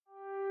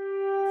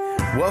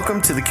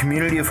Welcome to the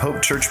Community of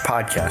Hope Church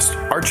podcast.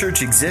 Our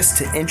church exists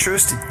to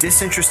interest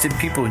disinterested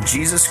people in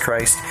Jesus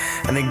Christ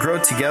and then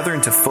grow together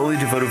into fully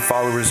devoted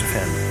followers of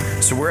Him.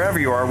 So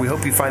wherever you are, we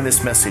hope you find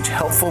this message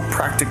helpful,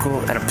 practical,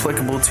 and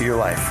applicable to your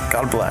life.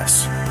 God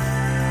bless.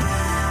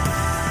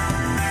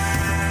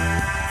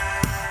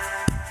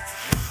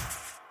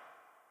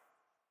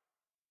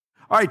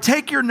 All right,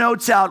 take your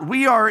notes out.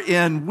 We are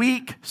in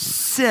week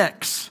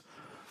 6.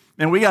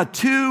 And we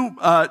got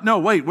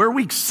we're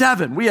week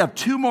 7. We have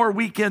 2 more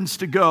weekends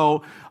to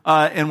go,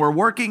 and we're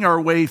working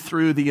our way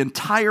through the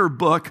entire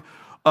book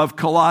of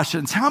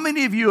Colossians. How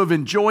many of you have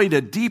enjoyed a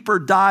deeper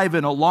dive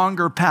in a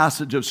longer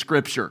passage of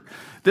Scripture?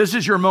 This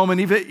is your moment.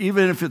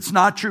 Even if it's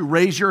not true,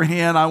 raise your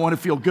hand. I want to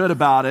feel good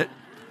about it.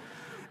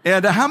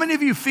 And how many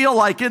of you feel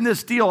like in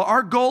this deal,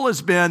 our goal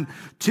has been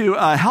to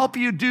help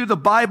you do the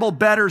Bible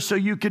better so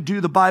you could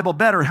do the Bible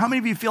better? How many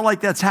of you feel like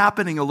that's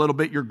happening a little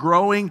bit? You're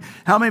growing.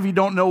 How many of you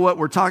don't know what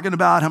we're talking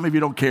about? How many of you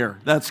don't care?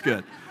 That's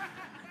good.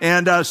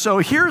 And so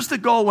here's the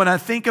goal when I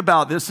think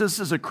about this. This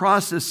is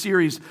across this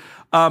series.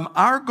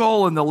 Our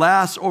goal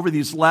over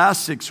these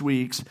last 6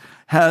 weeks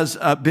has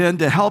been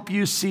to help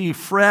you see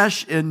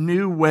fresh and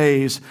new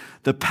ways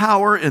the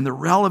power and the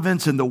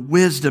relevance and the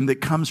wisdom that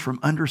comes from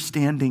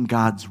understanding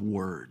God's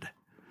Word.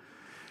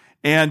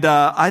 And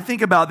I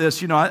think about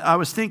this, I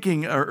was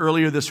thinking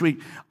earlier this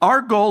week,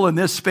 our goal in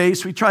this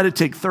space, we try to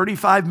take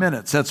 35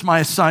 minutes. That's my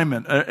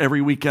assignment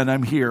every weekend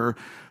I'm here,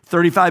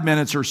 35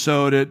 minutes or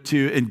so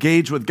to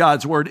engage with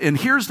God's Word. And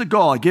here's the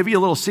goal. I'll give you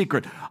a little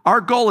secret.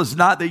 Our goal is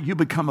not that you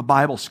become a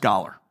Bible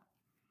scholar.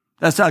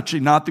 That's actually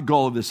not the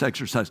goal of this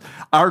exercise.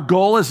 Our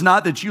goal is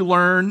not that you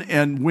learn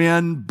and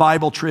win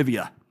Bible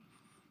trivia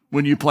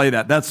when you play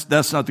that.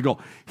 That's not the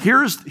goal.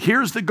 Here's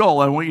the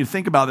goal. I want you to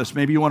think about this.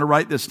 Maybe you want to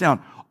write this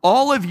down.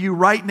 All of you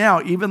right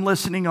now, even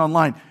listening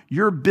online,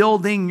 you're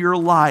building your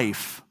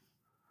life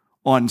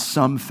on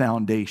some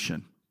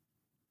foundation.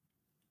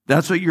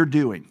 That's what you're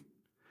doing.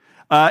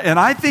 And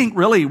I think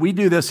really we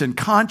do this in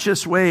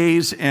conscious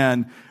ways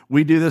and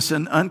we do this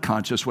in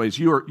unconscious ways.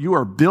 You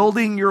are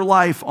building your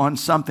life on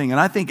something. And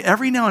I think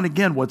every now and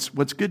again, what's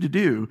good to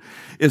do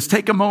is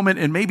take a moment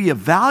and maybe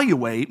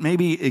evaluate,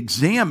 maybe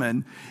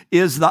examine,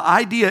 is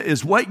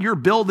what you're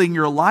building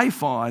your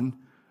life on,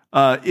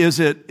 is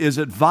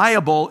it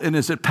viable and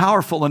is it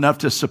powerful enough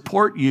to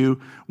support you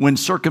when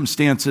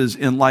circumstances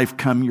in life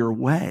come your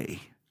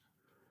way?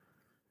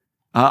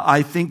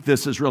 I think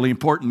this is really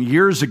important.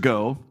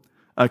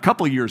 A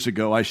couple years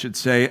ago, I should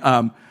say,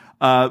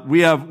 we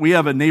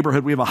have a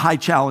neighborhood. We have a high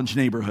challenge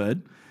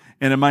neighborhood,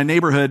 and in my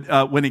neighborhood,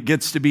 when it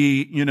gets to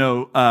be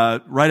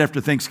right after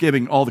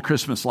Thanksgiving, all the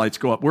Christmas lights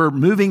go up. We're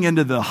moving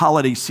into the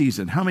holiday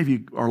season. How many of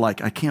you are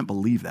like, I can't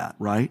believe that,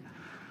 right?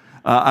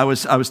 I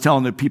was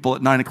telling the people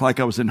at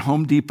 9:00. I was in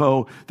Home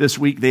Depot this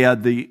week. They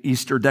had the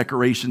Easter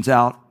decorations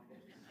out.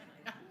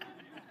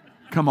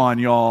 Come on,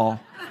 y'all.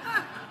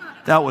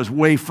 That was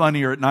way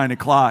funnier at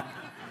 9:00.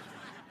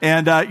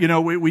 And,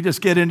 we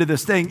just get into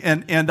this thing.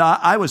 And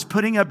I was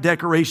putting up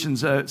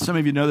decorations. Some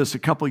of you know this a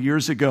couple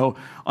years ago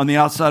on the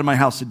outside of my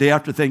house the day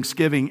after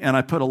Thanksgiving. And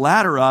I put a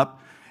ladder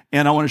up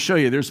and I want to show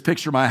you. There's a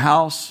picture of my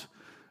house.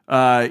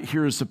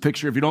 Here's a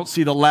picture. If you don't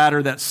see the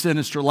ladder, that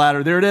sinister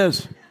ladder, there it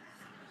is.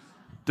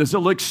 Does it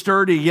look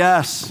sturdy?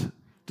 Yes.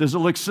 Does it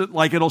look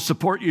like it'll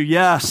support you?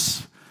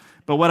 Yes.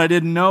 But what I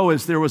didn't know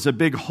is there was a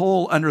big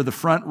hole under the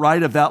front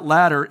right of that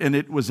ladder. And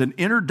it was an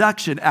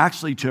introduction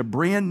actually to a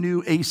brand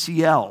new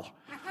ACL.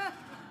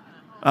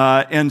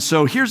 And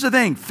so here's the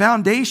thing.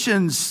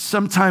 Foundations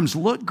sometimes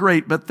look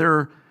great, but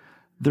they're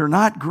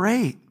not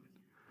great.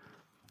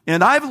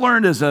 And I've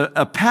learned as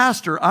a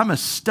pastor, I'm a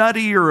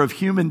studier of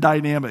human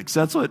dynamics.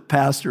 That's what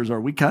pastors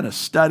are. We kind of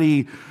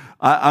study.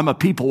 I'm a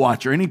people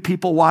watcher. Any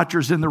people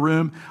watchers in the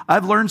room?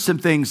 I've learned some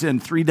things in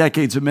 3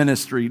 decades of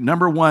ministry.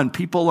 Number 1,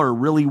 people are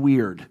really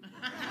weird.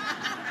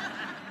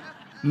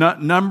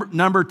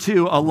 Number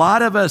 2, a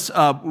lot of us,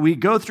 we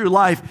go through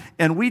life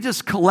and we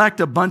just collect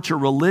a bunch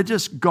of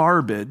religious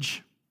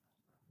garbage.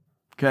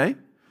 Okay?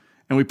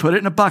 And we put it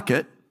in a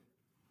bucket,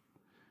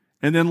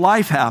 and then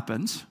life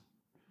happens,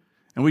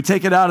 and we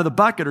take it out of the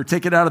bucket or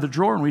take it out of the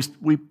drawer, and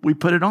we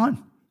put it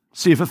on,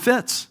 see if it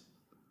fits.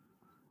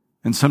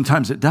 And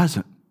sometimes it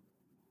doesn't.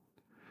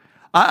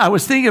 I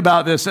was thinking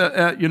about this,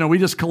 we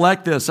just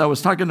collect this. I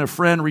was talking to a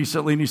friend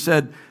recently, and he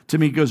said to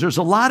me, he goes, there's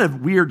a lot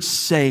of weird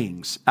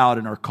sayings out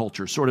in our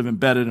culture, sort of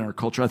embedded in our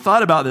culture. I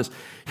thought about this.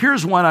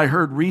 Here's one I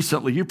heard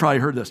recently. You probably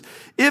heard this.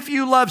 If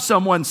you love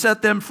someone,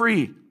 set them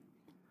free.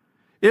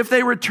 If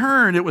they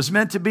return, it was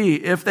meant to be.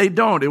 If they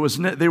don't,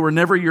 they were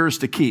never yours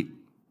to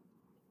keep.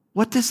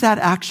 What does that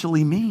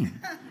actually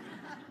mean?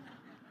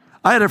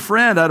 I had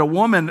a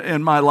woman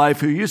in my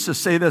life who used to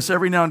say this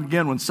every now and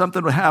again when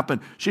something would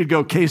happen. She'd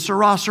go, "Que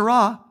sera,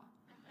 sera."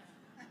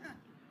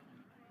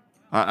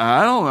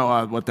 I don't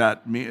know what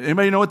that means.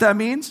 Anybody know what that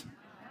means?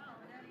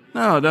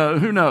 No,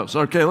 who knows?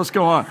 Okay, let's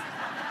go on.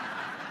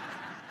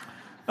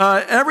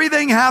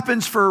 Everything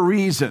happens for a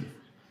reason.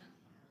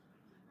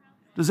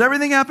 Does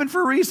everything happen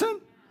for a reason?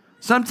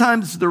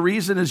 Sometimes the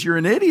reason is you're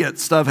an idiot.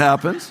 Stuff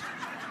happens.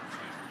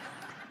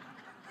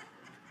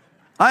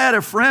 I had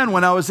a friend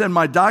when I was in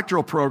my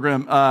doctoral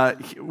program.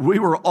 We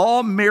were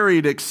all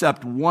married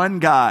except one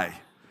guy.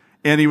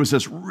 And he was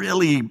this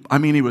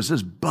he was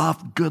this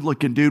buff,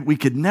 good-looking dude. We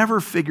could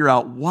never figure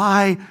out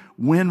why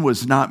Wynn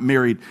was not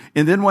married.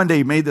 And then one day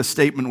he made the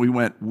statement,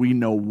 we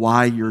know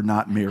why you're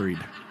not married.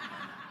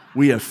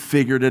 We have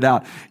figured it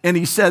out. And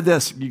he said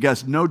this, you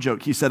guys, no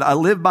joke. He said, I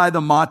live by the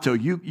motto.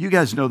 You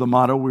guys know the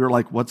motto. We were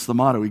like, what's the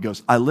motto? He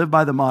goes, I live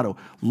by the motto.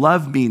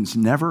 Love means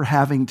never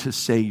having to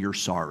say you're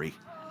sorry.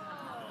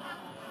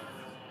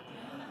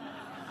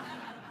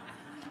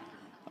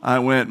 I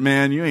went,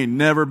 man, you ain't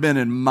never been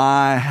in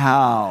my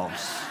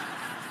house.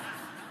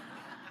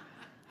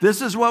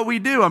 This is what we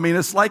do. I mean,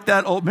 it's like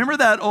remember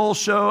that old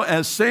show,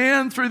 as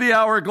sand through the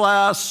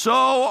hourglass, so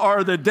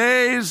are the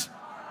days,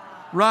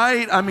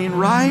 right? I mean,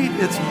 right?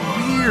 It's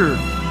weird.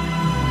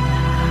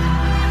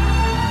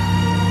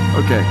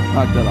 Okay,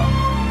 knock that off.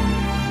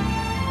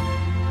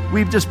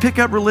 We just pick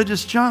up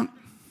religious junk,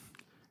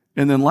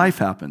 and then life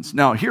happens.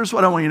 Now, here's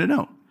what I want you to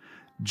know.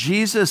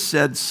 Jesus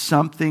said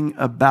something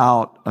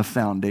about a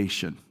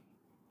foundation.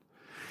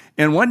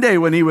 And one day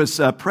when he was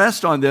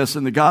pressed on this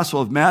in the Gospel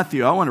of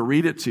Matthew, I want to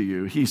read it to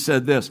you. He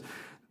said this,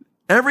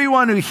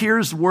 everyone who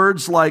hears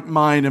words like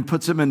mine and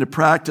puts them into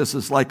practice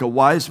is like a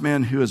wise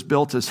man who has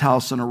built his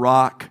house on a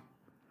rock.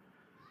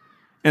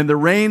 And the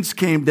rains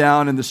came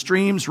down and the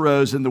streams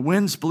rose and the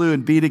winds blew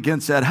and beat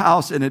against that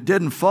house, and it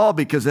didn't fall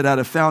because it had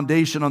a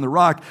foundation on the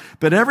rock.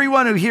 But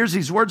everyone who hears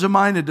these words of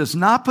mine and does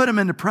not put them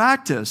into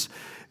practice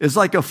is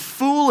like a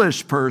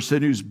foolish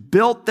person who's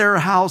built their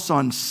house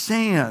on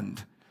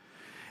sand.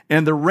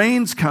 And the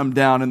rains come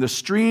down and the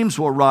streams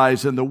will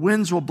rise and the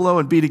winds will blow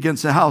and beat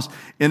against the house,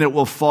 and it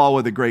will fall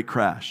with a great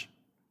crash.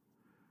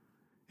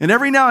 And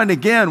every now and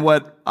again,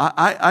 what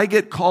I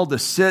get called to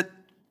sit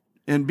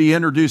and be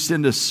introduced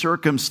into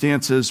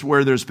circumstances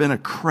where there's been a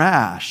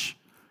crash.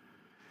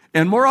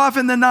 And more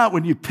often than not,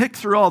 when you pick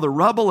through all the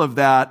rubble of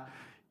that,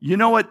 you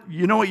know what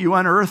you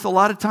unearth a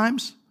lot of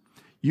times?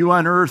 You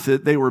unearth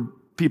that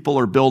people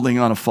are building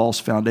on a false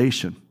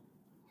foundation,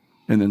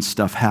 and then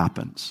stuff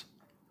happens.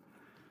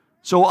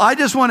 So I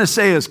just want to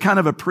say, as kind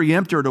of a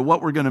preemptor to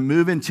what we're going to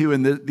move into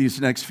in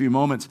these next few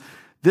moments,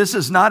 this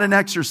is not an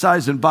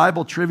exercise in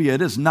Bible trivia.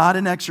 It is not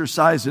an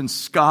exercise in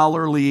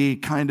scholarly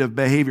kind of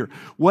behavior.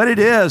 What it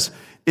is,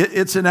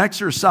 it's an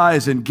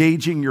exercise in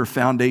gauging your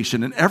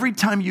foundation. And every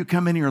time you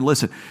come in here and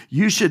listen,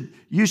 you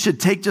should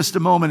take just a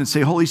moment and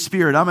say, Holy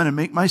Spirit, I'm going to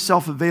make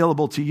myself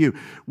available to you.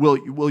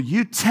 Will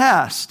you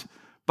test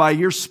by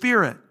your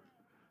Spirit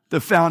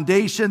the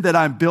foundation that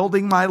I'm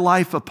building my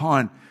life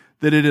upon,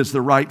 that it is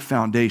the right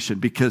foundation,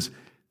 because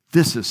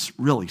this is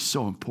really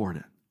so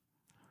important.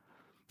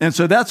 And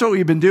so that's what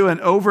we've been doing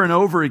over and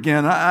over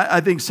again.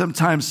 I think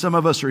sometimes some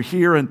of us are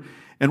here and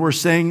we're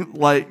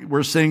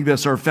saying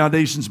this, our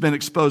foundation's been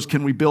exposed.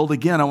 Can we build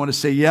again? I want to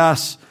say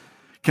yes.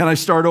 Can I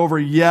start over?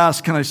 Yes.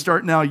 Can I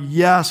start now?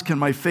 Yes. Can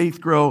my faith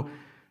grow?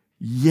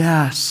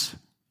 Yes.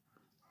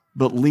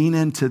 But lean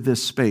into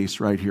this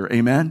space right here.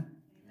 Amen?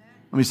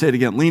 Let me say it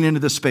again. Lean into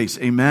this space.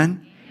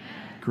 Amen?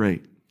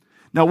 Great.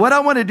 Now, what I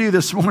want to do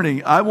this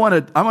morning, I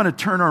want to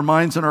turn our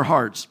minds and our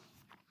hearts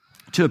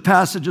to a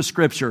passage of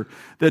Scripture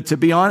that, to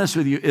be honest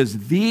with you,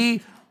 is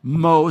the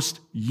most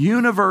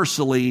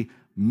universally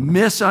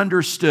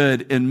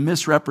misunderstood and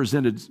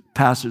misrepresented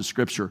passage of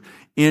Scripture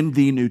in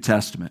the New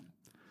Testament.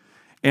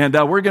 And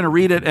we're going to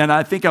read it, and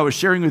I think I was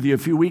sharing with you a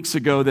few weeks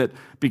ago that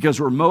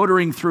because we're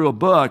motoring through a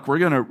book, we're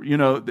going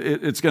to,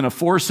 it's going to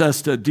force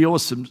us to deal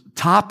with some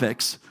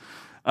topics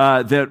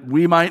that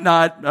we might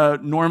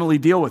not normally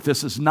deal with.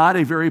 This is not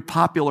a very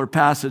popular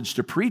passage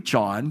to preach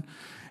on,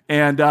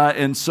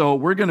 and so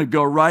we're going to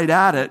go right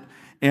at it,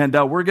 and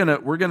we're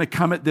going to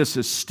come at this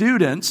as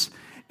students.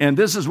 And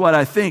this is what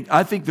I think.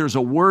 I think there's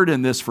a word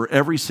in this for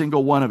every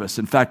single one of us.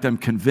 In fact, I'm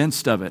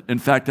convinced of it. In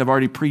fact, I've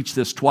already preached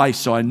this twice,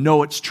 so I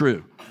know it's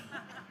true.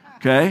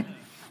 Okay,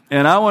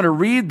 and I want to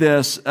read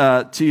this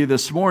to you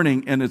this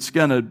morning, and it's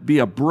going to be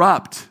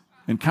abrupt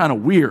and kind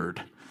of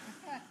weird.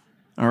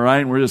 All right,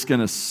 and we're just going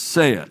to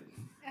say it.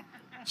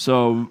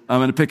 So I'm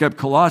going to pick up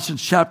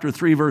Colossians chapter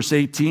 3, verse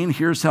 18.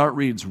 Here's how it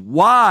reads.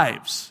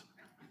 Wives,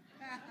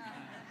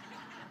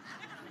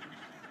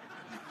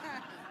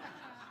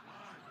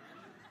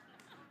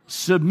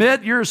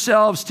 submit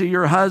yourselves to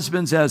your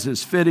husbands as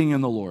is fitting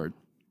in the Lord.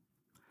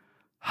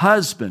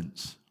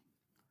 Husbands,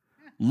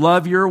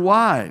 love your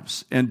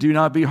wives and do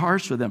not be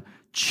harsh with them.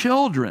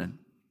 Children,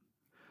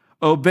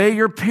 obey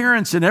your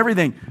parents in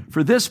everything,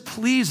 for this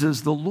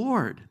pleases the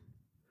Lord.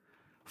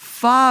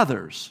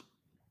 Fathers,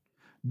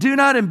 do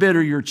not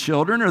embitter your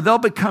children, or they'll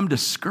become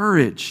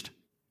discouraged.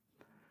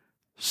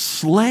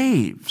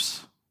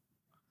 Slaves,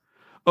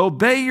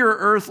 obey your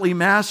earthly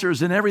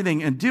masters in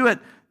everything, and do it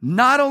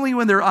not only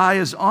when their eye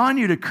is on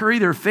you to curry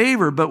their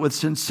favor, but with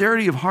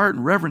sincerity of heart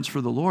and reverence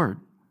for the Lord.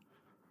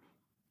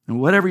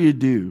 And whatever you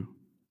do,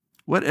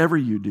 work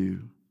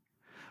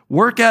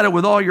at it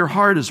with all your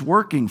heart as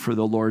working for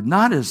the Lord,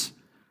 not as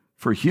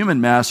for human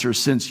masters,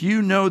 since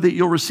you know that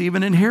you'll receive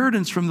an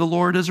inheritance from the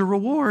Lord as a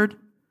reward.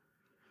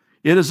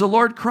 It is the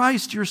Lord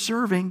Christ you're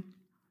serving,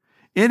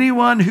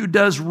 Anyone who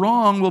does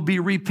wrong will be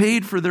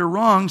repaid for their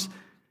wrongs,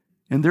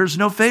 and there's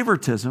no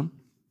favoritism.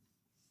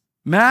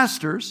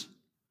 Masters,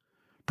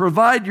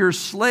 provide your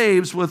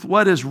slaves with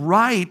what is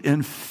right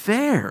and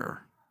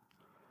fair,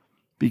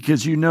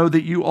 because you know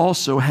that you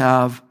also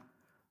have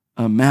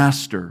a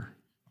master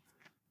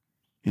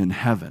in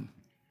heaven.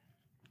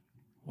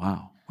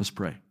 Wow, let's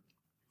pray.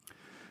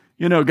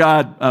 You know,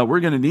 God, we're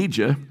going to need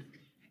you.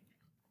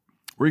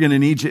 We're going to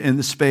need you in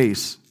the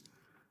space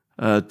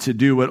to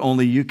do what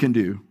only you can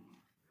do,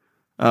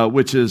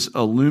 which is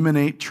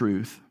illuminate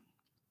truth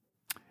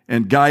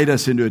and guide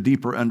us into a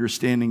deeper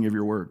understanding of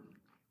your word.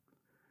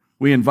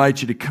 We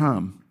invite you to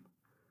come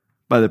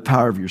by the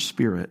power of your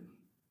Spirit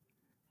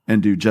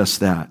and do just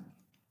that.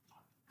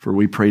 For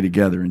we pray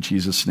together in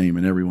Jesus' name,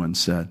 and everyone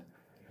said,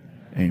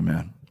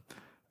 Amen.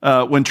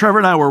 When Trevor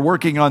and I were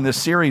working on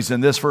this series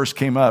and this verse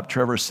came up,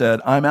 Trevor said,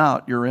 I'm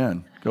out, you're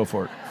in. Go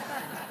for it.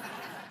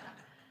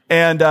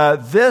 And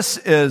this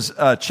is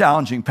a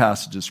challenging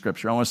passage of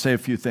Scripture. I want to say a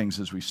few things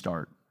as we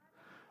start.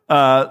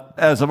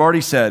 As I've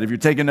already said, if you're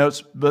taking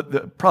notes,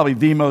 probably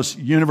the most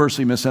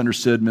universally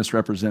misunderstood,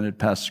 misrepresented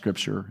passage of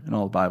Scripture in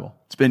all the Bible.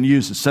 It's been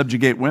used to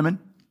subjugate women,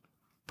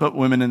 put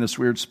women in this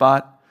weird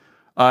spot.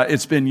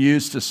 It's been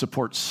used to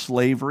support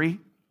slavery,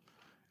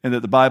 and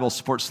that the Bible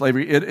supports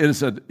slavery. It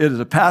is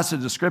a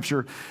passage of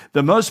Scripture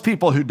that most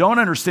people who don't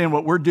understand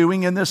what we're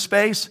doing in this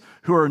space,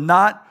 who are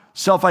not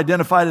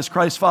self-identified as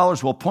Christ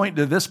followers, will point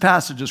to this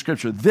passage of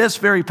Scripture, this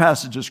very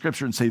passage of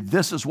Scripture, and say,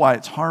 this is why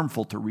it's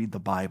harmful to read the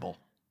Bible.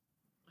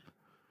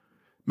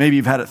 Maybe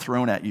you've had it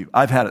thrown at you.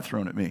 I've had it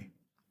thrown at me.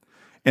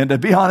 And to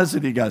be honest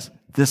with you guys,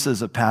 this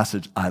is a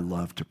passage I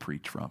love to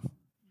preach from.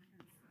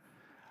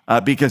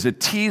 Because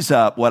it tees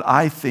up what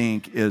I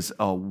think is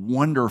a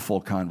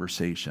wonderful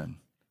conversation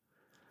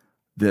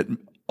that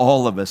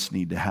all of us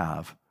need to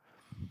have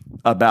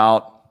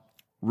about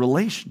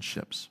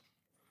relationships.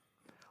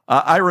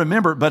 I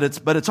remember, but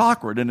it's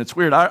awkward and it's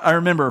weird. I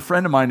remember a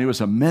friend of mine who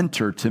was a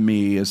mentor to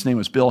me. His name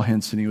was Bill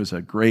Henson. He was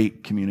a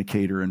great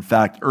communicator. In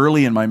fact,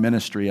 early in my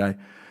ministry, I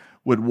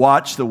would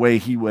watch the way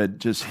he would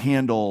just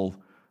handle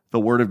the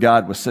Word of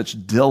God with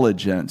such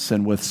diligence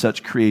and with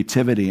such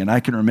creativity. And I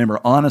can remember,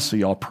 honestly,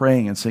 y'all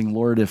praying and saying,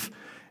 Lord, if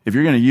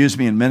you're going to use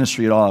me in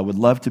ministry at all, I would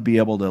love to be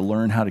able to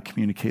learn how to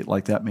communicate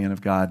like that man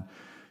of God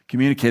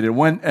communicated.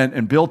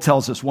 And Bill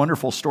tells this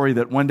wonderful story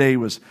that one day he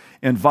was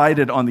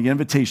invited on the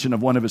invitation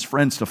of one of his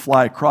friends to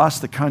fly across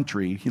the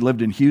country. He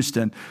lived in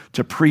Houston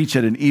to preach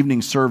at an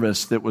evening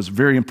service that was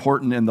very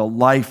important in the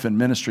life and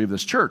ministry of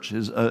this church,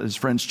 his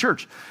friend's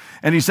church.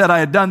 And he said, I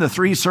had done the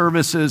 3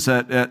 services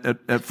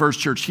at First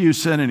Church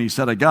Houston, and he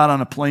said, I got on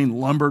a plane,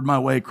 lumbered my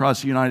way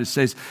across the United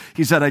States.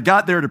 He said, I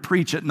got there to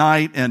preach at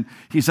night, and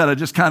he said,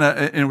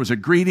 and it was a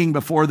greeting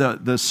before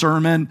the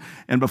sermon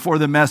and before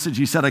the message.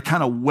 He said, I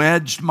kind of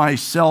wedged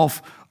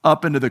myself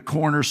up into the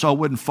corner so I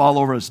wouldn't fall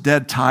over. I was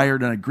dead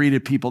tired, and I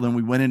greeted people, then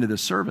we went into the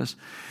service.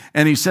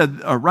 And he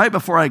said, right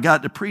before I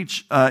got to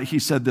preach, he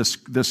said,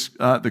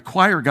 the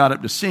choir got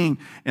up to sing,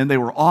 and they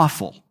were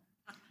awful.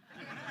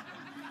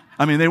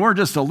 I mean, they weren't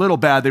just a little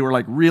bad, they were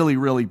like really,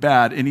 really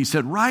bad. And he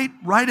said, right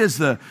as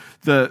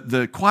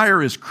the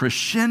choir is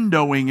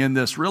crescendoing in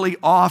this really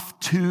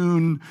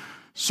off-tune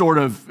sort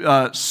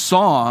of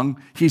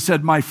song, he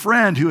said, my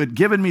friend who had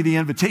given me the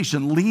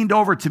invitation leaned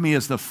over to me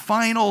as the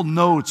final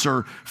notes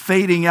are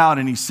fading out,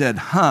 and he said,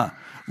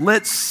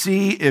 let's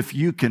see if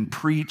you can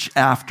preach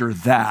after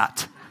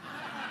that.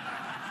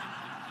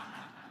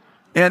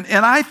 And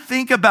I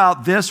think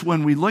about this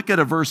when we look at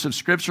a verse of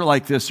Scripture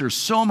like this. There's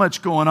so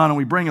much going on, and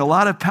we bring a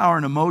lot of power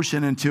and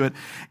emotion into it.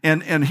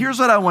 And here's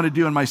what I want to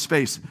do in my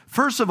space.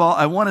 First of all,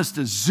 I want us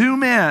to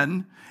zoom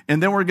in,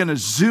 and then we're going to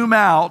zoom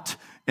out,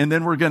 and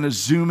then we're going to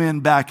zoom in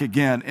back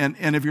again.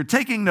 And if you're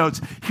taking notes,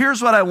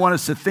 here's what I want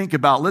us to think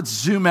about. Let's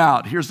zoom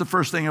out. Here's the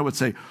first thing I would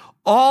say.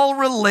 All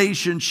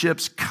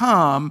relationships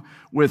come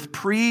with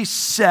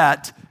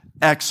preset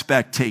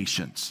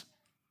expectations.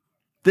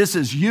 This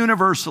is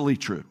universally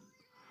true.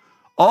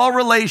 All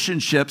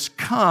relationships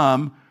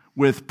come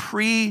with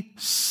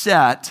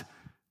preset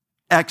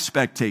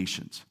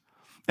expectations.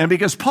 And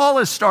because Paul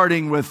is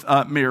starting with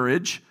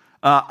marriage,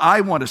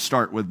 I want to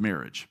start with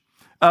marriage.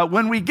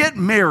 When we get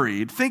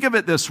married, think of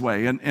it this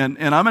way, and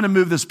I'm going to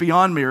move this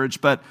beyond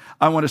marriage, but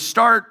I want to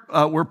start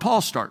where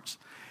Paul starts.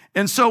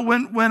 And so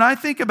when I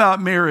think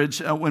about marriage,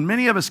 when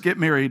many of us get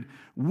married,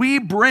 we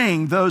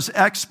bring those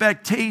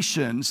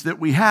expectations that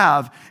we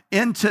have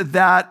into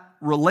that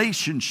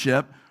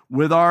relationship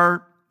with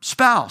our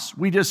spouse.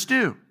 We just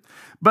do.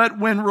 But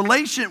when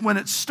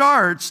it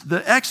starts,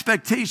 the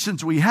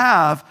expectations we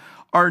have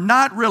are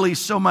not really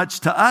so much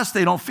to us.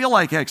 They don't feel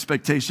like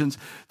expectations.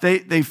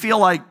 They feel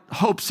like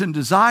hopes and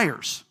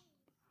desires.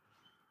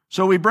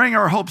 So we bring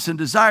our hopes and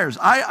desires.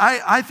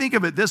 I think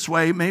of it this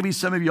way. Maybe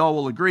some of y'all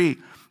will agree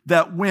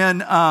that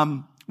when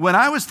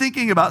I was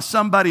thinking about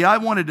somebody I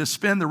wanted to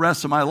spend the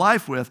rest of my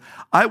life with,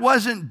 I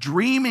wasn't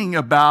dreaming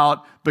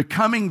about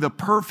becoming the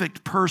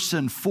perfect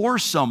person for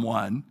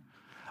someone.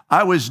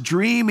 I was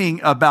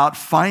dreaming about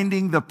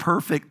finding the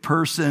perfect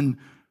person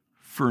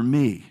for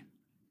me,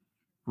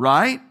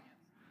 right?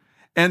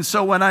 And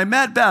so when I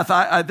met Beth,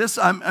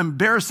 I'm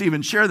embarrassed to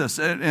even share this.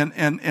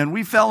 And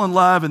we fell in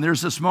love. And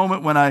there's this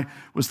moment when I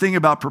was thinking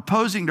about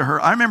proposing to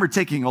her. I remember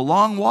taking a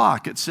long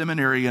walk at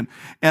seminary, and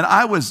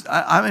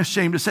I'm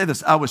ashamed to say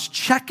this, I was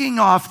checking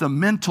off the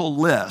mental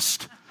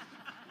list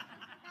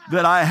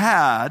that I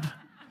had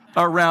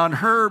around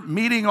her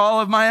meeting all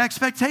of my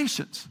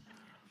expectations.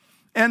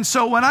 And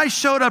so when I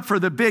showed up for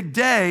the big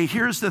day,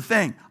 here's the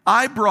thing.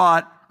 I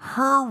brought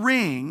her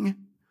ring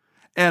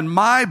and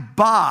my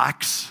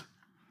box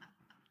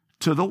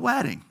to the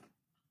wedding.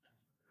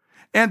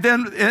 And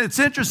then it's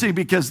interesting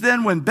because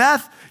then when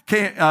Beth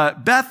came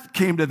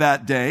to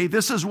that day,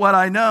 this is what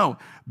I know.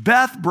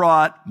 Beth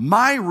brought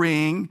my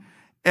ring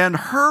and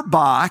her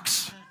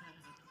box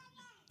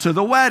to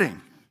the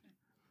wedding.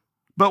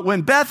 But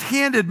when Beth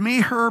handed me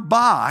her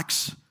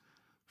box,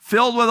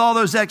 filled with all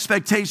those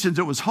expectations,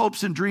 it was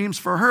hopes and dreams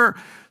for her,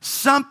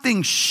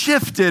 something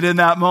shifted in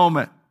that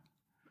moment.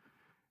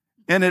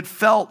 And it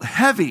felt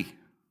heavy.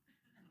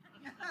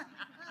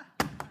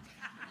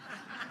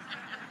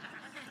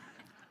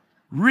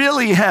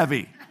 Really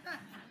heavy.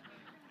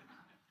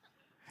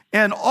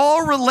 And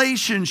all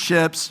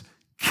relationships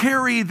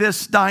carry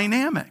this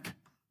dynamic.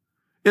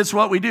 It's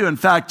what we do. In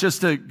fact,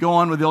 just to go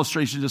on with the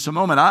illustration just a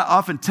moment, I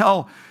often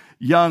tell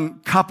young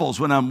couples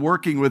when I'm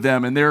working with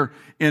them and they're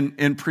in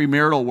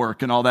premarital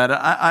work and all that,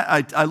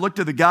 I look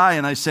to the guy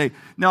and I say,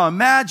 now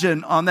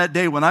imagine on that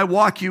day when I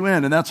walk you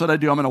in, and that's what I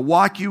do. I'm going to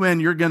walk you in.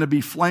 You're going to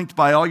be flanked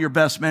by all your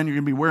best men. You're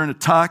going to be wearing a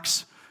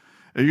tux.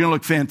 You're going to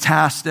look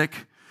fantastic.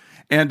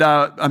 And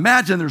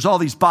imagine there's all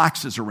these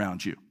boxes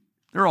around you.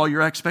 They're all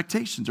your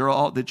expectations. They're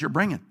all that you're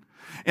bringing.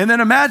 And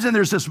then imagine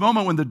there's this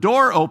moment when the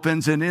door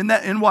opens and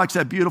in walks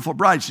that beautiful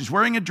bride. She's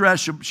wearing a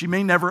dress she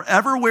may never,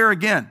 ever wear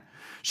again.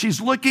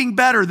 She's looking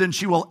better than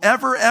she will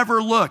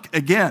ever look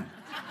again.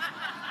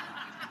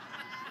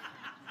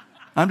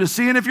 I'm just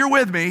seeing if you're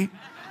with me.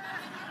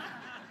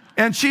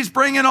 And she's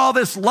bringing all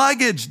this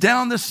luggage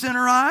down the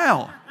center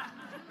aisle.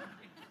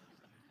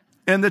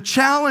 And the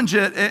challenge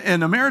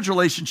in a marriage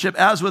relationship,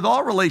 as with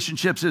all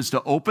relationships, is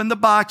to open the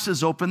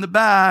boxes, open the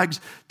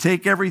bags,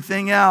 take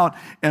everything out,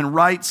 and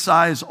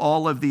right-size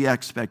all of the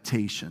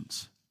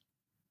expectations.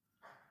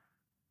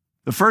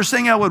 The first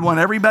thing I would want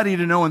everybody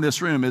to know in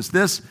this room is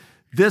this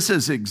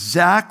is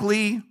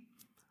exactly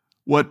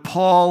what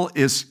Paul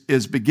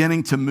is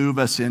beginning to move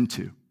us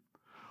into.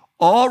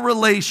 All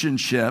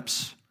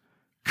relationships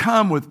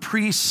come with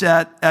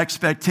preset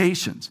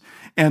expectations.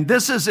 And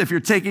this is, if you're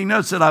taking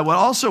notes, that I would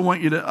also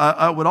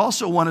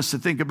want us to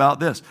think about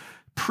this.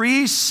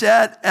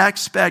 Preset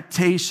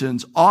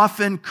expectations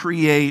often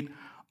create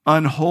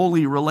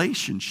unholy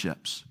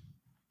relationships.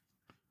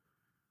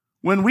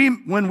 When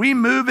we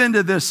move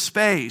into this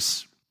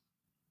space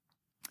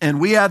and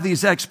we have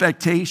these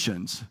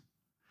expectations,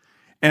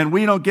 and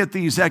we don't get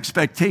these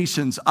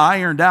expectations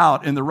ironed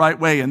out in the right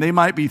way, and they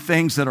might be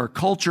things that our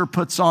culture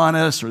puts on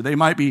us, or they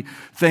might be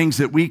things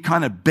that we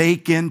kind of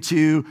bake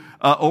into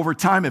over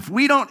time. If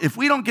we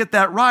don't get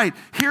that right,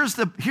 here's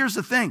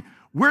the thing: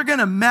 we're going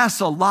to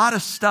mess a lot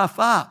of stuff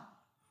up.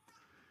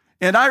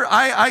 And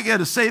I got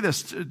to say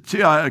this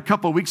to a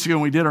couple of weeks ago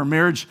when we did our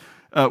marriage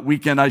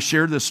weekend. I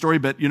shared this story,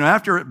 but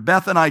after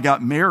Beth and I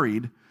got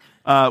married,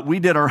 we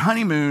did our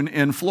honeymoon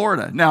in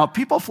Florida. Now,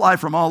 people fly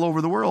from all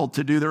over the world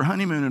to do their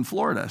honeymoon in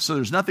Florida, so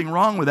there's nothing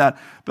wrong with that.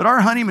 But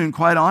our honeymoon,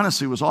 quite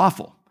honestly, was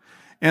awful.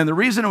 And the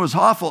reason it was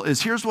awful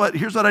is here's what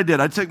I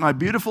did. I took my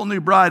beautiful new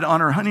bride on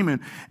her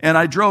honeymoon, and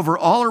I drove her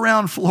all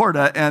around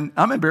Florida. And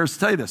I'm embarrassed to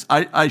tell you this.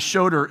 I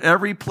showed her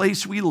every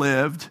place we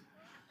lived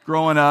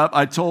growing up.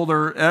 I showed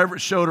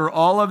her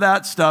all of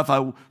that stuff.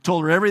 I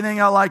told her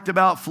everything I liked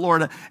about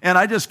Florida. And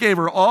I just gave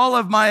her all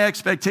of my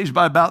expectations.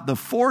 By about the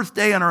fourth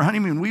day on our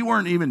honeymoon, we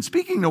weren't even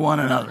speaking to one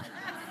another.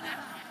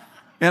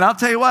 And I'll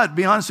tell you what,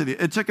 be honest with you,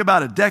 it took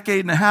about a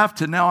decade and a half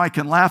to now I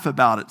can laugh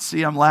about it.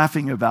 See, I'm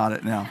laughing about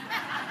it now.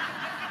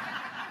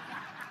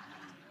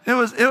 It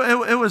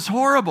was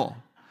horrible.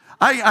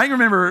 I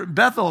remember,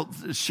 Beth will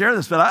share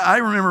this, but I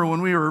remember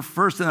when we were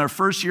in our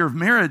first year of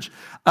marriage,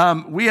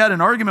 we had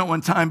an argument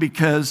one time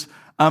because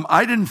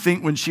I didn't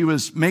think when she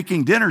was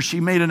making dinner, she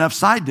made enough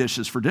side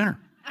dishes for dinner.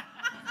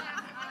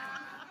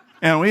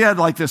 And we had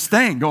like this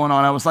thing going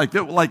on. I was like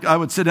I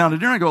would sit down to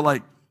dinner and go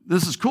like,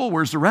 this is cool,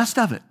 where's the rest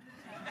of it?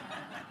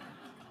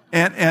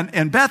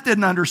 And Beth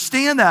didn't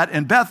understand that.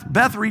 And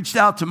Beth reached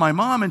out to my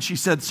mom and she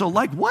said, so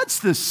like, what's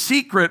the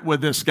secret with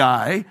this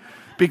guy?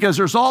 Because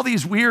there's all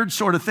these weird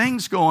sort of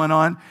things going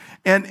on.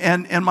 And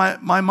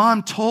my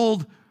mom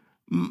told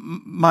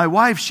my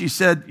wife, she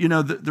said,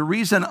 the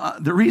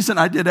reason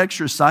I did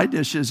extra side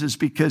dishes is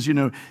because,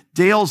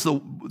 Dale's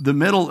the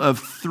middle of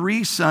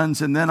 3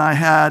 sons, and then I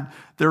had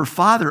their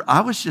father.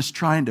 I was just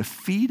trying to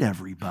feed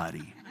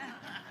everybody.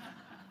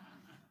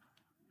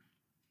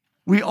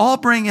 We all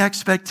bring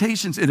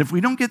expectations, and if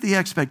we don't get the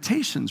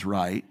expectations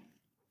right,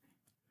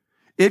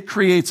 it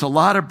creates a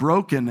lot of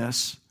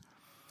brokenness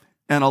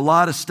and a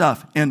lot of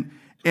stuff. And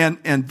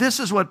this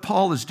is what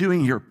Paul is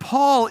doing here.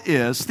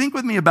 Think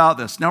with me about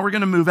this. Now we're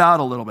going to move out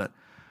a little bit.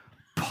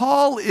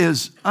 Paul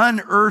is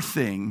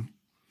unearthing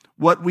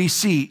what we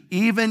see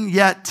even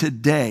yet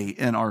today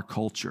in our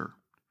culture,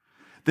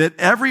 that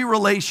every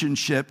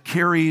relationship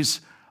carries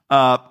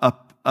a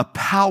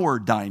power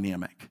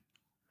dynamic.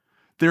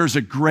 There's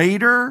a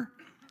greater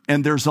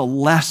and there's a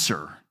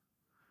lesser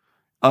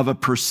of a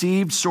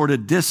perceived sort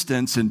of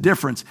distance and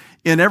difference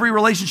in every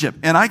relationship.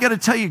 And I got to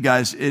tell you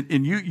guys,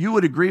 and you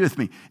would agree with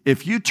me,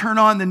 if you turn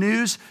on the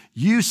news,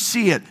 you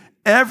see it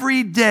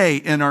every day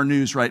in our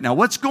news right now.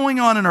 What's going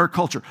on in our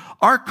culture?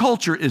 Our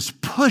culture is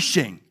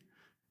pushing,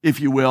 if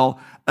you will,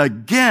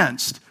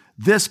 against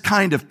this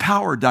kind of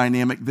power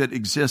dynamic that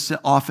exists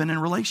often in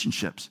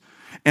relationships.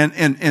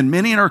 And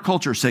many in our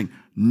culture are saying,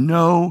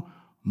 no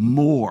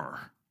more.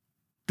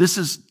 This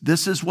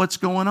is what's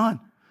going on.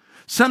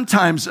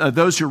 Sometimes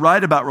those who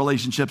write about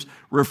relationships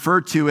refer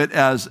to it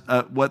as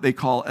what they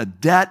call a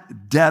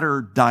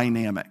debt-debtor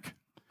dynamic.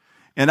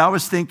 And I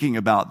was thinking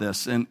about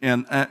this, and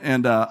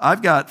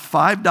I've got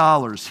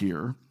 $5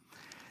 here,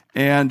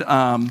 and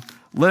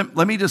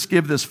let me just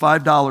give this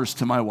 $5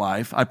 to my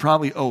wife. I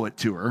probably owe it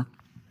to her.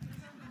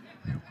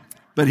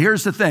 But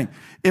here's the thing.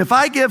 If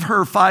I give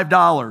her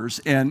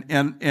 $5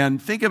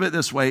 and think of it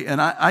this way,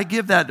 and I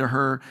give that to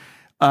her,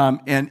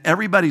 and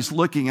everybody's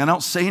looking, I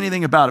don't say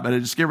anything about it, but I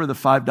just give her the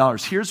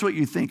 $5. Here's what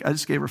you think. I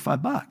just gave her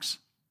 $5.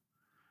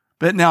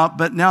 But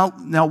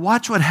now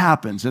watch what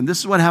happens. And this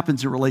is what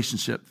happens in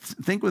relationship.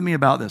 Think with me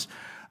about this.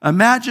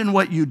 Imagine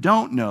what you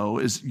don't know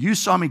is you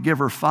saw me give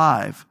her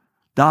 $5,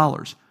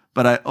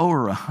 but I owe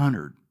her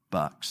 $100.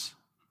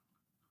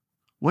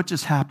 What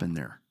just happened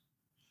there?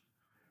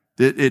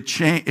 It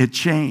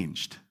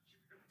changed.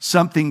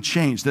 Something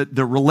changed.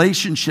 The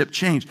relationship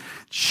changed.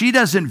 She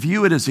doesn't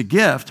view it as a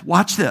gift.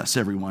 Watch this,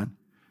 everyone.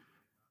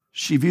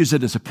 She views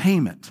it as a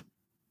payment.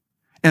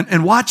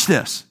 And watch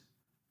this.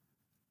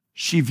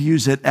 She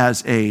views it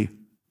as a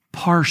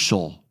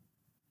partial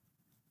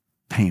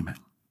payment.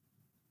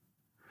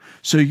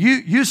 So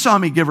you saw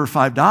me give her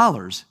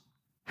 $5.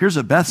 Here's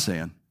what Beth's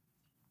saying.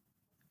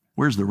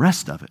 Where's the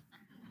rest of it?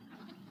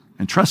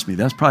 And trust me,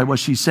 that's probably what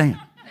she's saying.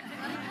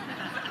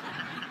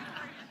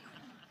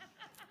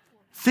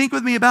 Think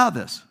with me about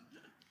this.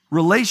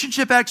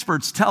 Relationship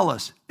experts tell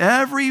us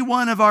every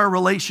one of our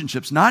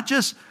relationships, not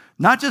just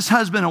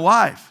husband and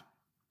wife,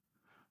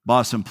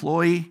 boss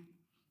employee,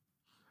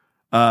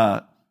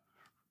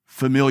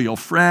 familial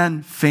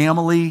friend,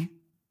 family,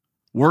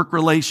 work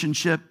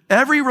relationship,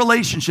 every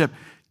relationship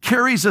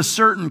carries a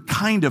certain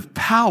kind of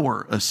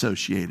power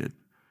associated.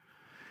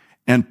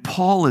 And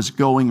Paul is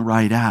going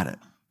right at it.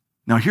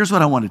 Now, here's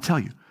what I want to tell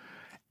you.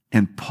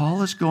 And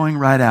Paul is going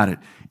right at it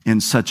in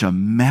such a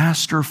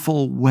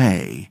masterful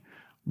way,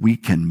 we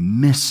can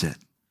miss it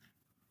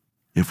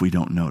if we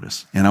don't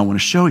notice. And I want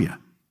to show you.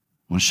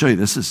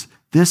 This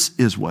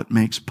is what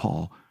makes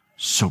Paul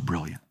so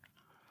brilliant.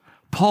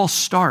 Paul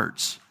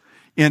starts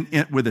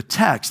with a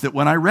text that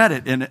when I read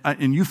it,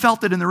 and you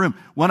felt it in the room,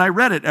 when I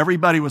read it,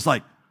 everybody was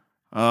like,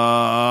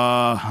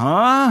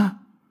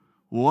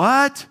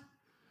 what?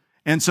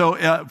 And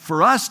so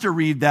for us to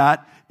read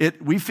that,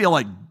 we feel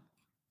like,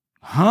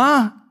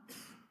 huh?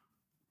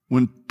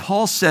 When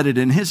Paul said it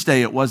in his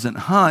day, it wasn't,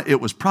 it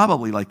was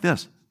probably like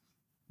this.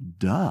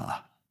 Duh.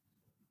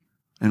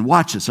 And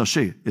watch this, I'll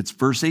show you. It's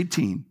verse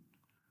 18.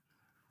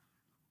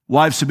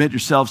 Wives, submit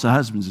yourselves to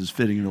husbands as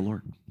fitting in the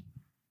Lord.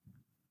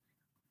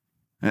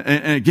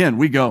 And again,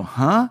 we go,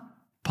 huh?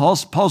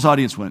 Paul's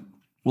audience went,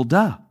 well,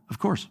 duh, of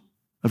course.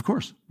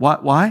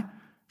 Why?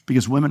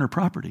 Because women are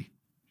property.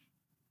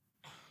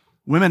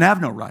 Women have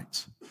no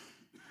rights.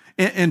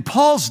 In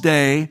Paul's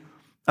day,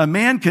 a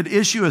man could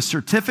issue a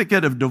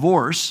certificate of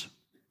divorce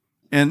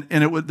and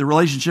the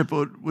relationship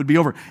would be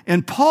over.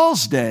 In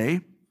Paul's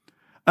day,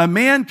 a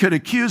man could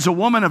accuse a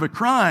woman of a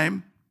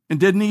crime and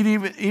didn't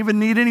even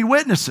need any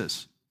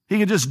witnesses. He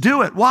could just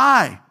do it.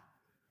 Why?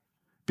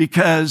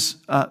 Because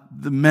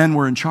the men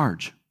were in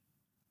charge.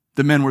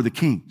 The men were the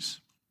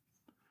kings.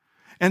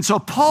 And so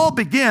Paul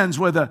begins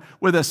with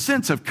a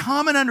sense of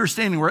common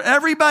understanding where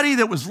everybody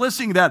that was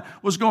listening to that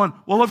was going,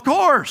 well, of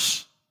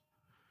course.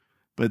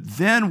 But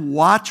then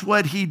watch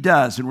what he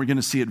does, and we're going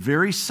to see it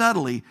very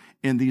subtly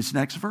in these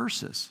next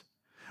verses.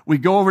 We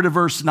go over to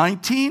verse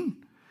 19,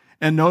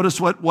 and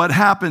notice what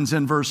happens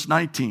in verse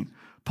 19.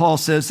 Paul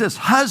says this,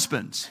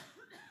 husbands,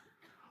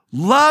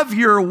 love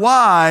your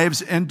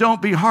wives and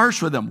don't be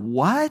harsh with them.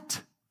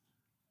 What?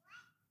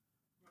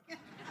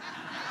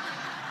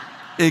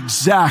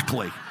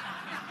 Exactly.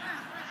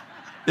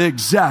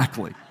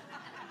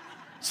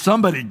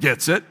 Somebody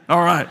gets it.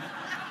 All right.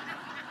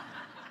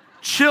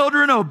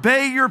 Children,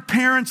 obey your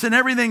parents and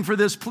everything, for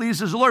this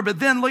pleases the Lord.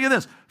 But then look at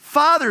this.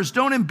 Fathers,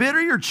 don't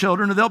embitter your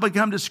children or they'll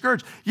become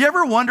discouraged. You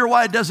ever wonder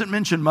why it doesn't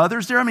mention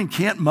mothers there? I mean,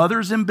 can't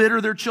mothers embitter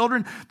their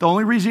children? The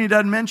only reason he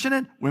doesn't mention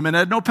it, women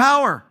had no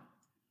power.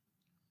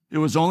 It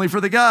was only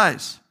for the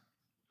guys.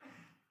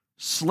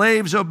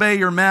 Slaves, obey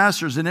your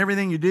masters in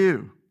everything you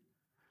do.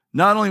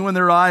 Not only when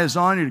their eye is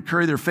on you to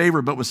curry their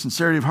favor, but with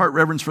sincerity of heart,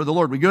 reverence for the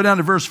Lord. We go down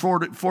to verse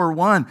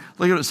 4:1.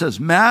 Look at what it says.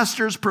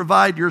 Masters,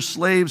 provide your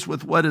slaves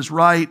with what is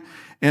right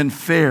and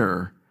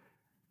fair,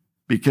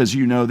 because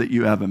you know that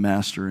you have a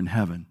master in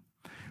heaven.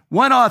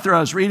 One author I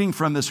was reading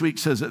from this week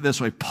says it this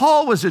way.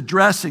 Paul was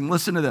addressing,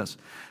 listen to this,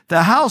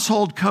 the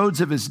household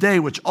codes of his day,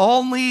 which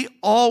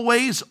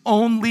always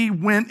only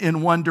went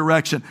in one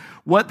direction.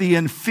 What the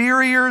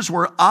inferiors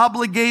were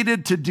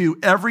obligated to do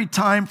every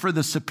time for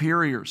the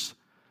superiors.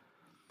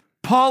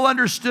 Paul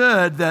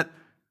understood that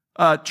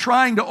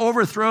trying to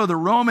overthrow the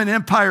Roman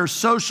Empire's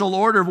social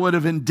order would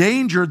have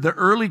endangered the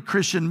early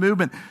Christian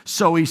movement.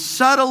 So he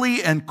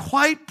subtly and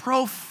quite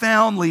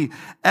profoundly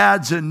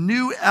adds a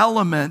new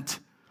element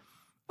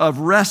of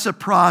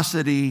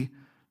reciprocity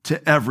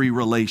to every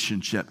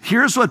relationship.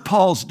 Here's what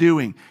Paul's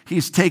doing.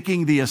 He's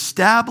taking the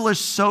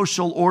established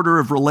social order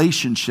of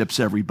relationships,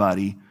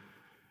 everybody,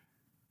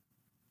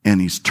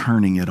 and he's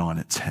turning it on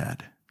its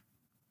head.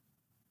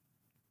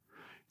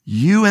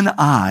 You and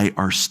I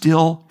are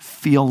still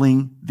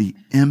feeling the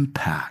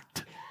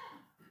impact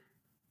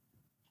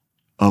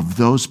of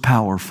those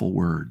powerful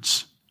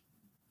words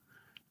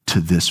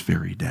to this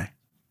very day.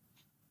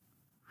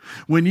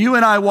 When you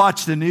and I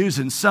watch the news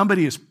and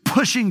somebody is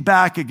pushing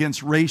back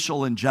against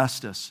racial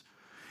injustice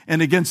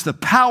and against the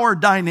power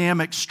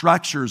dynamic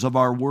structures of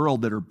our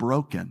world that are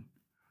broken,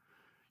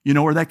 you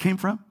know where that came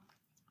from?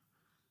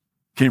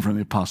 It came from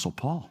the Apostle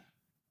Paul.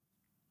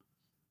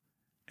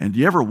 And do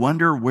you ever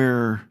wonder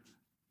where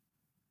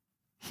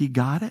he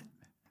got it?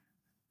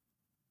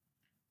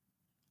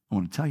 I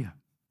want to tell you.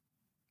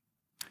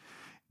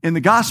 In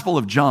the Gospel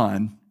of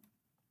John,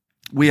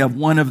 we have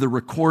one of the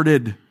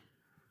recorded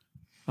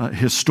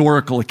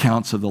historical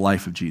accounts of the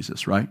life of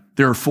Jesus, right?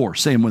 There are 4.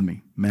 Say them with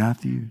me.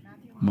 Matthew,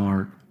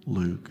 Mark,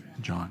 Luke,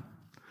 and John.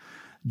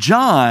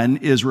 John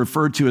is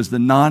referred to as the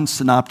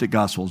non-synoptic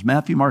Gospels.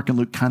 Matthew, Mark, and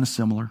Luke, kind of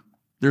similar.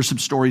 There's some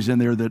stories in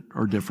there that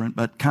are different,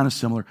 but kind of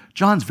similar.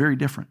 John's very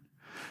different.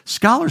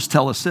 Scholars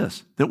tell us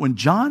this, that when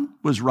John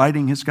was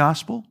writing his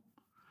gospel,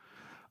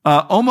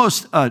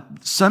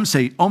 some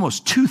say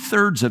almost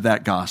 2/3 of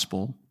that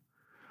gospel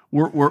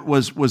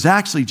was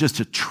actually just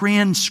a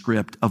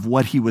transcript of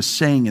what he was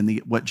saying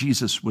what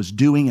Jesus was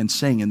doing and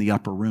saying in the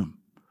upper room.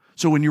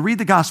 So when you read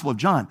the Gospel of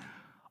John,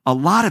 a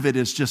lot of it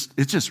is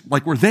it's just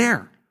like we're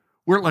there.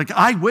 We're like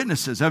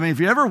eyewitnesses. I mean,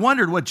 if you ever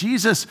wondered what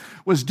Jesus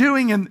was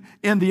doing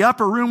in the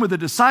upper room with the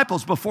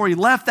disciples before he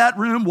left that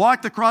room,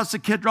 walked across the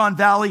Kidron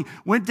Valley,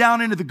 went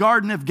down into the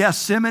Garden of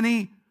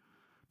Gethsemane,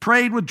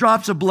 prayed with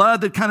drops of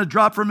blood that kind of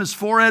dropped from his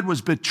forehead,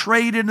 was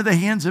betrayed into the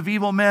hands of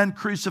evil men,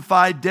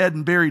 crucified, dead,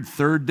 and buried.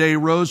 3rd day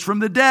rose from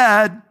the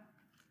dead.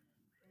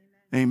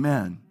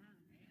 Amen.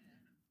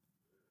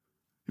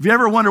 If you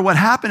ever wonder what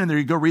happened in there,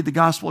 you go read the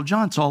Gospel of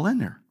John. It's all in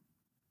there.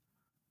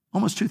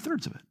 Almost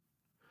 2/3 of it.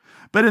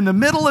 But in the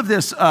middle of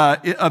this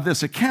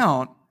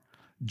account,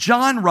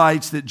 John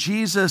writes that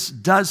Jesus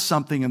does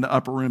something in the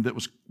upper room that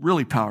was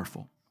really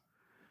powerful.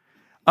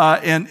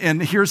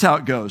 And here's how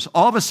it goes.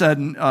 All of a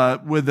sudden,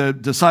 with the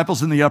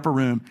disciples in the upper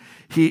room,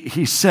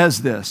 he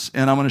says this,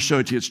 and I'm going to show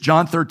it to you. It's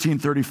John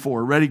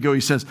 13:34. Ready, go. He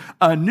says,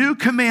 "A new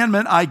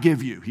commandment I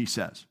give you," he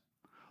says.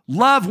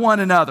 "Love one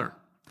another.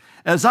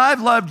 As I've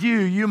loved you,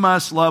 you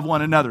must love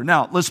one another."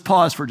 Now, let's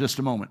pause for just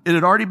a moment. It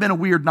had already been a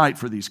weird night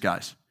for these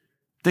guys.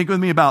 Think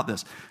with me about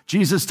this.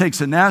 Jesus takes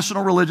a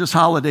national religious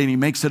holiday and he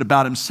makes it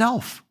about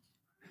himself.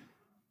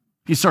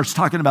 He starts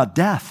talking about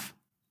death.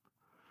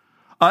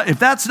 If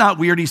that's not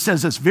weird, he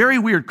says this very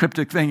weird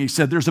cryptic thing. He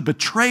said, there's a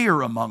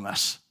betrayer among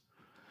us.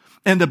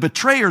 And the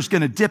betrayer's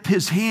going to dip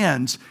his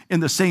hands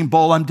in the same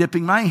bowl I'm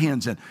dipping my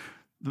hands in.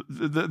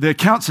 The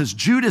account says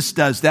Judas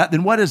does that.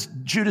 Then what does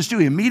Judas do?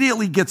 He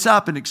immediately gets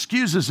up and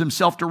excuses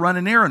himself to run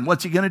an errand.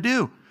 What's he going to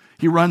do?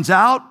 He runs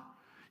out.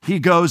 He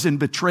goes and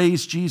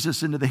betrays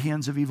Jesus into the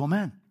hands of evil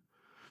men.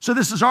 So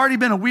this has already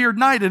been a weird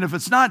night. And if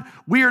it's not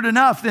weird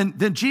enough,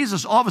 then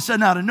Jesus all of a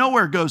sudden out of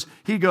nowhere goes,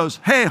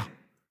 "Hey,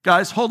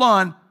 guys, hold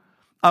on.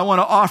 I want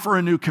to offer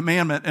a new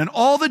commandment." And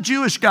all the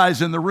Jewish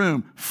guys in the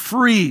room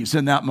freeze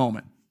in that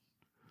moment.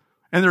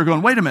 And they're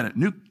going, wait a minute,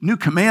 new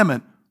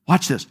commandment.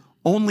 Watch this.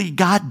 Only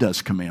God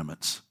does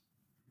commandments.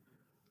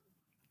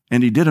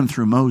 And he did them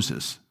through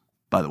Moses,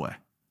 by the way.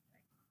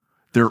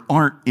 There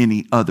aren't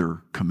any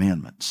other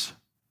commandments.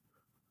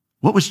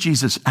 What was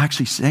Jesus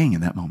actually saying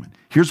in that moment?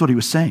 Here's what he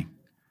was saying.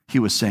 He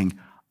was saying,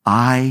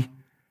 I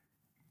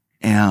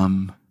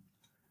am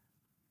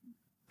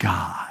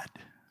God.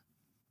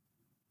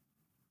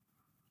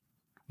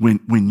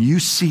 When you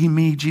see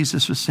me,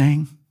 Jesus was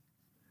saying,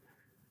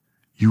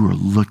 you are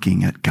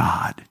looking at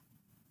God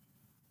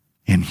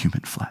in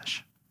human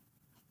flesh.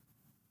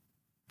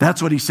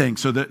 That's what he's saying.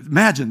 So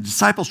imagine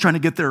disciples trying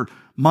to get their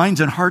minds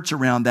and hearts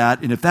around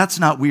that. And if that's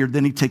not weird,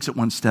 then he takes it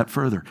one step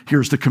further.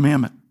 Here's the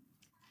commandment.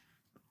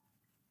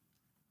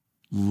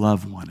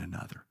 Love one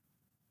another.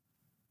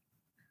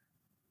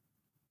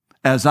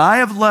 As I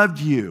have loved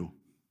you,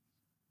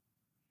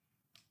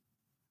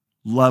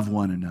 love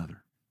one another.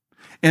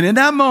 And in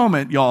that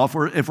moment, y'all,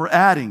 if we're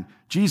adding,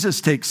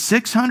 Jesus takes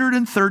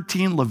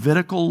 613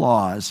 Levitical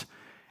laws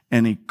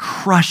and he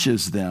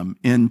crushes them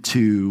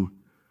into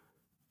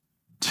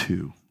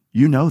 2.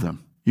 You know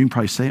them. You can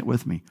probably say it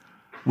with me.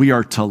 We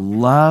are to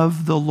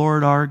love the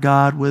Lord our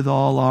God with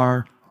all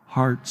our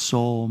heart,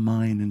 soul,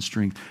 mind, and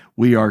strength.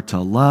 We are to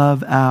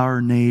love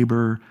our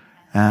neighbor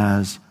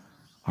as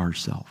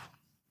ourselves.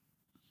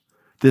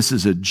 This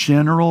is a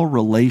general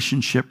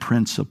relationship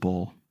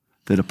principle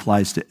that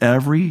applies to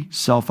every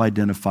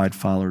self-identified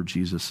follower of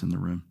Jesus in the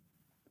room.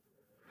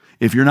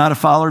 If you're not a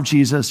follower of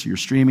Jesus, you're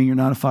streaming, you're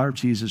not a follower of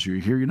Jesus, you're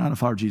here, you're not a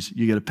follower of Jesus,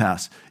 you get a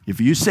pass. If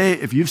you've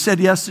said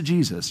yes to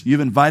Jesus,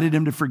 you've invited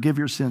him to forgive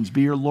your sins,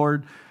 be your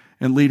Lord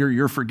and leader,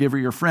 your forgiver,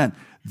 your friend.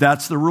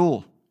 That's the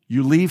rule.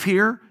 You leave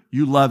here,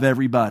 you love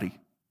everybody.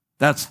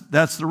 That's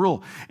the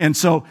rule. And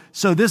so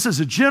this is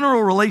a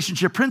general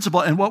relationship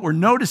principle. And what we're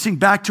noticing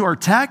back to our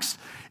text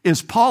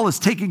is Paul is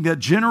taking that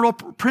general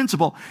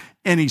principle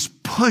and he's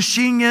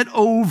pushing it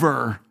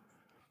over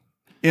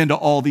into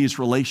all these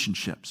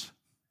relationships.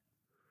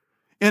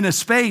 In a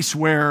space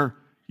where,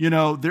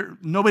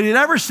 nobody had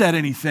ever said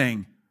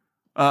anything,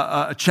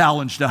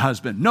 challenged a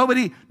husband.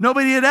 Nobody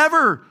had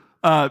ever,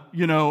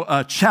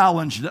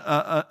 challenged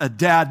a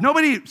dad.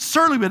 Nobody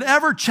certainly would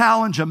ever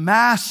challenge a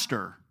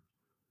master.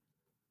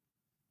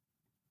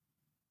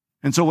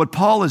 And so what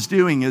Paul is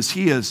doing is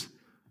he is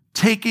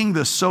taking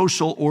the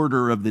social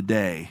order of the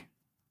day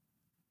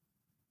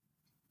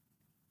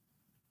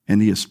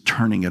and he is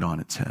turning it on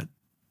its head.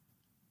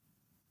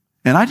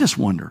 And I just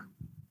wonder,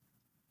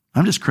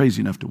 I'm just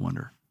crazy enough to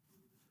wonder,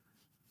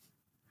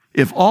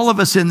 if all of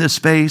us in this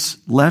space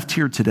left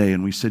here today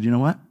and we said, you know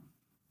what?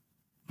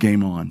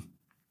 Game on.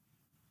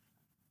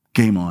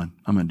 Game on.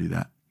 I'm going to do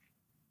that.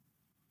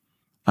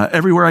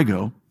 Everywhere I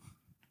go,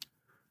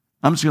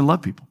 I'm just going to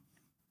love people.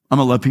 I'm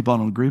going to love people I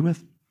don't agree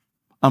with.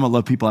 I'm going to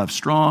love people I have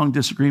strong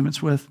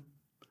disagreements with.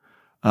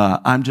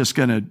 I'm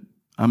going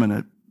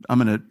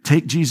to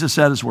take Jesus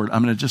at his word.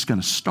 I'm just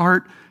going to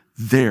start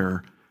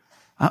there.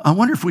 I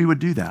wonder if we would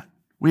do that.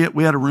 We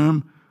had a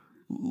room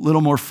a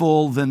little more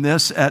full than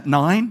this at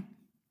 9.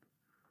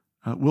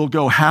 We'll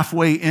go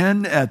halfway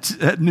in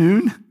at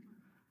noon.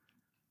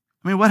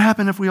 I mean, what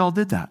happened if we all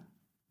did that?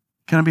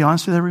 Can I be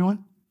honest with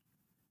everyone?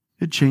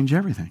 It'd change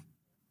everything.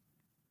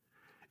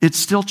 It's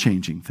still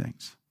changing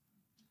things.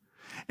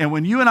 And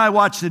when you and I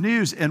watch the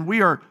news and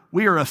we are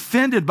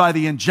offended by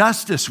the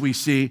injustice we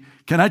see,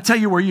 can I tell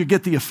you where you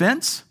get the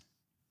offense?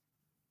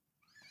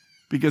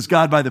 Because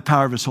God, by the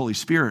power of his Holy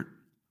Spirit,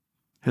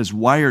 has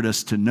wired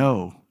us to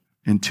know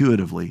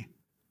intuitively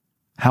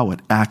how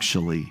it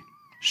actually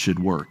should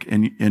work.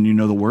 And you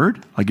know the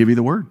word? I'll give you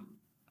the word.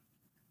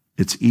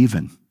 It's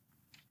even.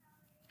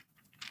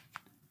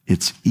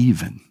 It's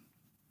even.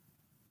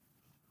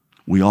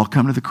 We all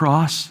come to the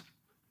cross.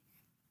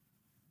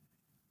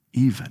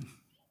 Even.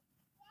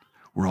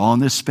 We're all in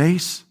this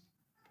space.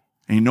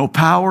 Ain't no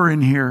power in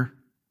here.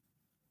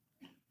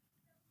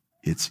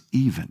 It's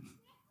even.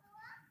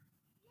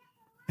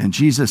 And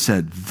Jesus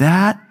said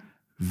that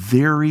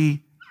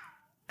very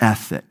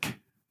ethic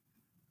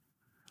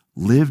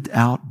lived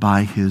out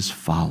by his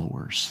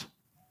followers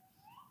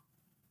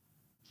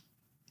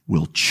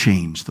will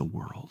change the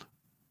world.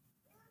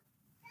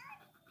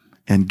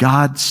 And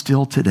God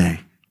still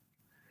today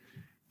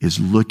is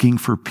looking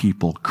for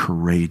people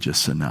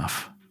courageous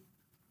enough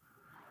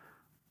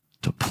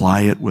to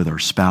apply it with our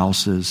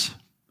spouses,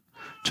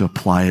 to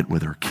apply it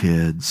with our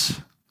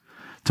kids,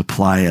 to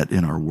apply it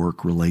in our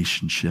work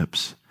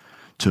relationships,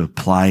 to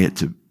apply it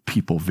to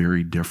people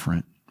very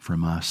different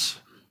from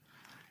us.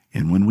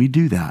 And when we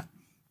do that,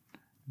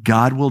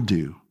 God will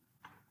do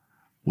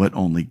what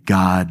only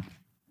God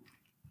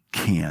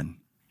can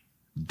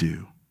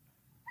do.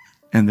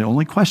 And the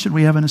only question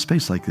we have in a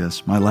space like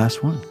this, my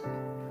last one,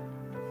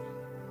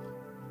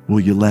 will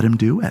you let him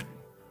do it?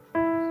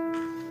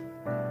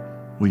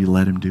 Will you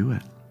let him do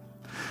it?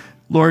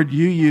 Lord,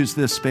 you use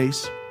this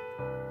space.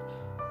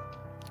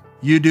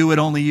 You do what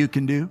only you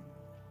can do.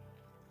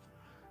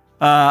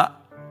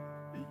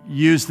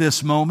 Use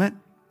this moment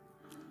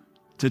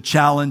to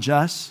challenge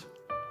us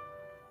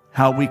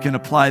how we can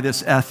apply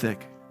this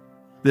ethic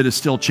that is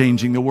still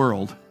changing the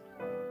world,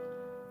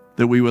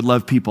 that we would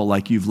love people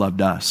like you've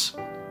loved us.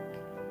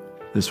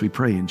 This we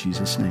pray in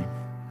Jesus' name.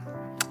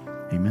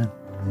 Amen.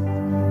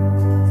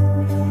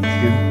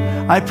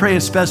 I pray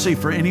especially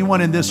for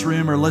anyone in this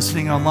room or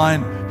listening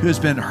online who has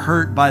been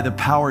hurt by the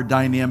power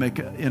dynamic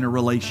in a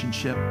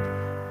relationship.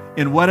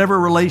 In whatever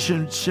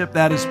relationship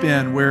that has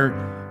been,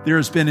 where there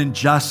has been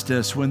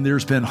injustice, when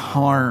there's been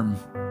harm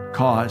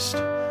caused,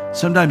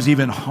 sometimes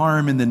even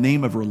harm in the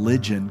name of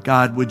religion.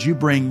 God, would you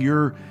bring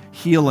your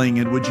healing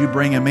and would you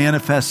bring a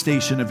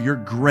manifestation of your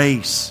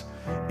grace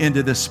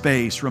into this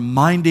space,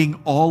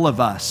 reminding all of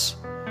us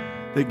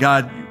that,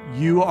 God,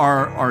 you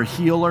are our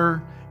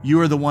healer. You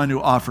are the one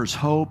who offers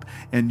hope,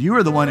 and you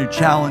are the one who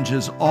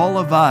challenges all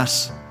of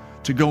us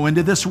to go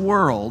into this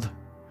world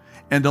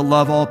and to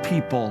love all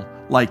people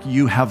like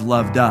you have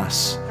loved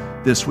us.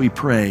 This we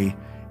pray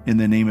in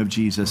the name of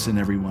Jesus, and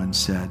everyone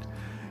said,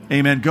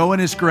 amen. Go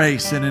in his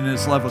grace and in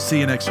his love. We'll see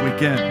you next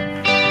weekend.